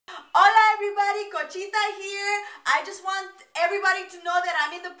everybody, Cochita here. I just want everybody to know that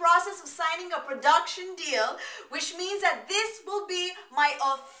I'm in the process of signing a production deal, which means that this will be my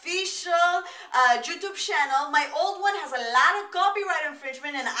official YouTube channel. My old one has a lot of copyright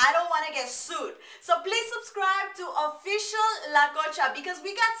infringement and I don't want to get sued. So please subscribe to Official La Coacha because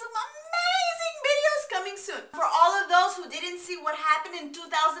we got some amazing videos coming soon. For all of those who didn't see what happened in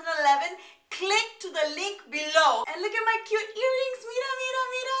 2011, click to the link below. And look at my cute earrings. Mira, mira,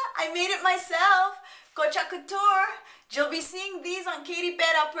 mira. I made it myself. Coacha Couture. You'll be seeing these on Katy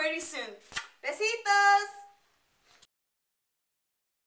Pera pretty soon. Besitos.